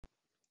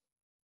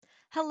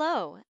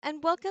Hello,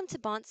 and welcome to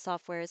Bont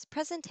Software's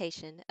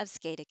presentation of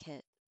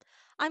SCADAkit.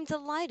 I'm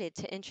delighted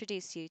to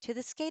introduce you to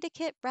the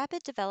SCADAkit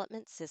Rapid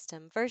Development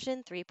System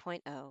version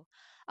 3.0,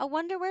 a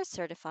Wonderware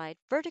certified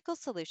vertical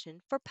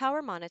solution for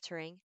power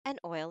monitoring and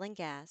oil and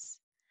gas.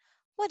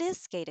 What is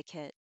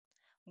SCADAkit?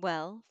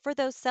 Well, for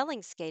those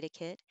selling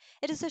SCADAkit,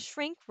 it is a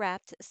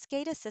shrink-wrapped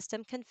SCADA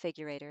system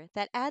configurator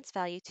that adds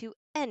value to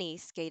any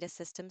SCADA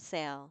system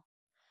sale.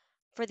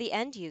 For the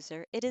end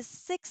user, it is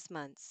 6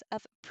 months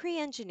of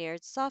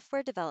pre-engineered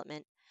software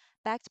development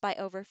backed by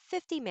over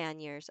 50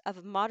 man-years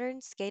of modern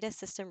SCADA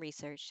system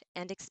research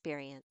and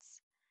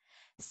experience.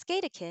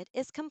 SCADAkit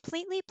is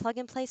completely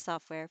plug-and-play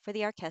software for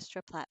the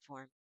Orchestra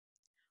platform.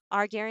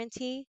 Our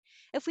guarantee?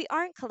 If we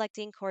aren't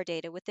collecting core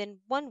data within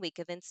 1 week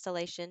of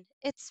installation,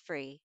 it's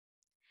free.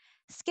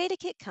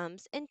 SCADAkit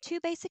comes in two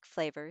basic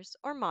flavors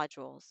or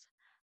modules: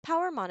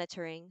 power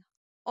monitoring,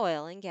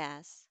 oil and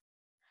gas.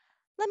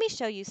 Let me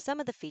show you some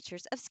of the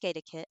features of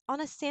SCADAkit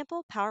on a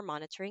sample power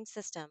monitoring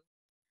system.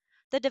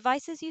 The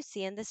devices you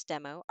see in this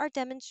demo are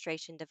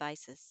demonstration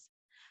devices.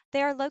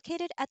 They are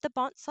located at the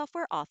Bont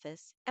Software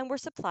office and were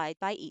supplied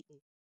by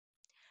Eaton.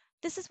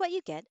 This is what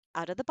you get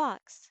out of the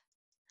box.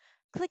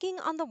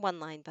 Clicking on the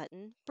one-line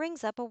button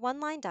brings up a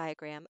one-line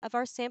diagram of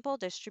our sample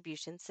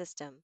distribution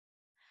system.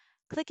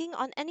 Clicking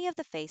on any of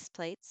the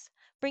faceplates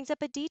brings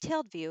up a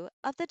detailed view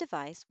of the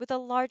device with a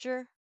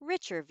larger,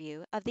 richer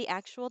view of the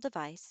actual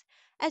device,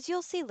 as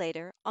you'll see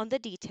later on the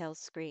details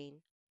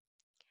screen.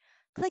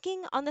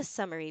 Clicking on the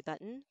Summary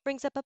button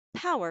brings up a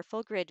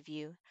powerful grid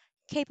view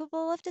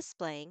capable of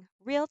displaying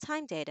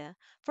real-time data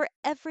for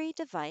every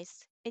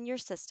device in your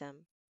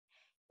system.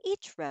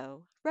 Each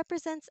row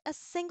represents a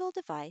single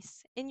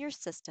device in your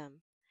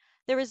system.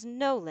 There is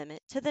no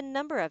limit to the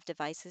number of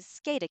devices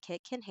SCADAkit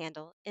can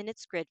handle in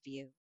its grid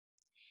view.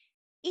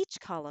 Each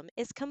column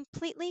is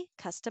completely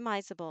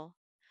customizable.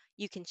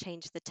 You can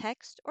change the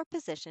text or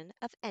position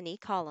of any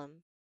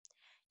column.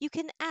 You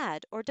can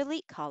add or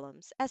delete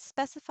columns as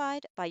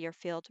specified by your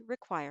field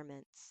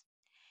requirements.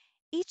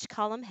 Each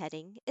column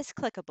heading is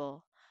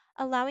clickable,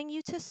 allowing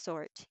you to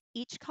sort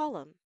each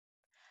column.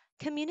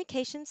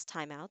 Communications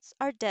timeouts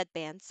are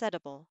deadband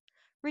settable,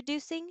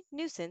 reducing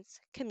nuisance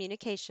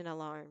communication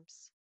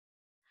alarms.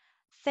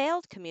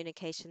 Failed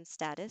communication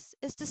status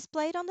is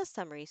displayed on the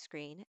summary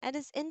screen and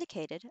is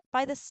indicated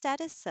by the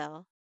status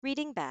cell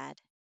reading bad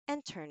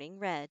and turning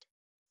red.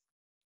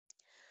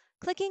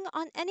 Clicking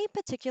on any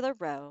particular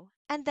row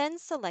and then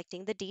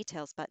selecting the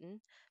Details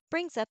button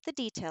brings up the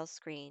Details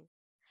screen.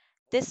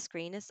 This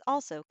screen is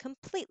also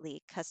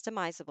completely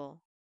customizable.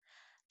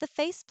 The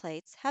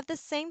faceplates have the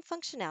same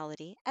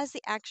functionality as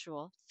the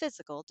actual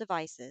physical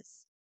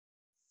devices.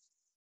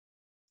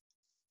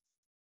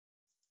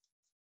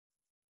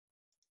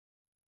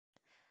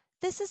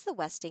 This is the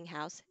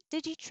Westinghouse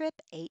Digitrip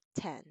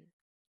 810.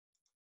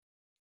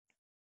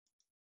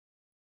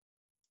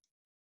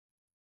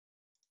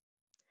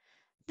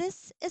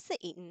 This is the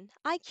Eaton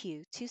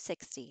IQ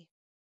 260.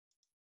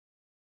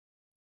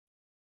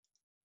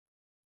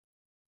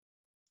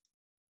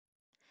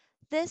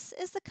 This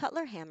is the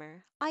Cutler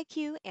Hammer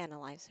IQ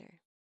Analyzer.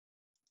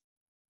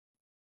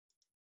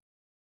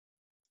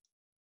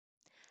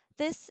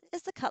 This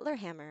is the Cutler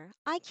Hammer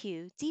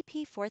IQ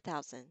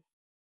DP4000.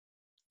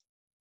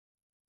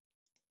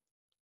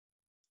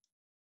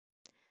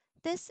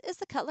 This is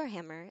the Cutler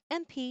Hammer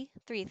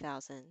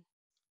MP3000.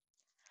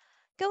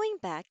 Going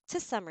back to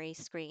Summary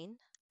screen,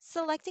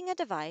 selecting a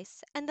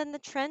device and then the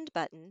Trend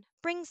button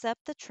brings up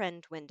the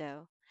Trend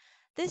window.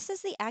 This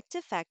is the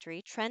Active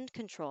Factory Trend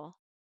Control,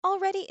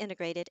 already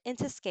integrated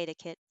into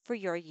SCADAkit for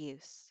your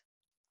use.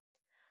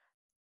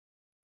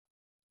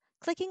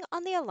 Clicking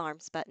on the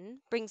Alarms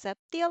button brings up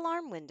the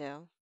Alarm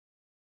window.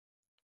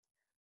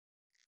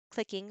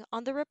 Clicking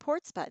on the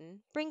Reports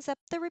button brings up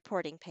the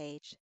reporting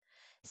page.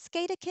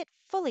 SCADAkit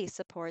fully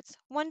supports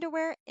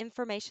Wonderware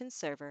Information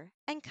Server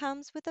and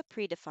comes with a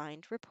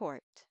predefined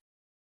report.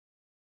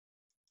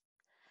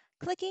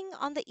 Clicking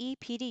on the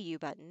ePDU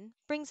button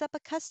brings up a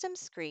custom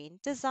screen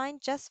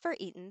designed just for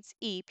Eaton's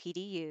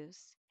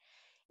ePDUs.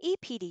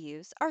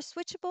 ePDUs are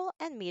switchable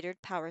and metered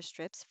power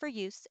strips for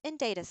use in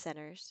data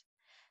centers.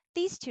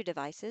 These two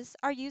devices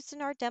are used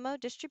in our demo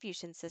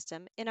distribution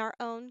system in our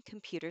own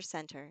computer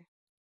center.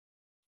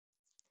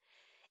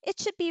 It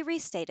should be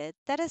restated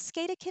that as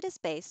SCADAkit is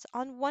based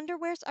on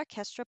Wonderware's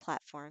Orchestra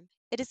platform,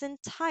 it is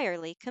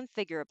entirely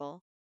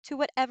configurable to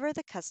whatever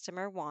the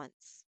customer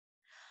wants.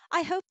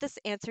 I hope this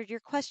answered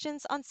your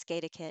questions on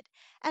SCADAkit,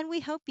 and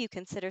we hope you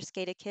consider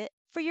SCADAkit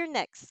for your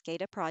next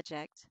SCADA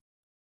project.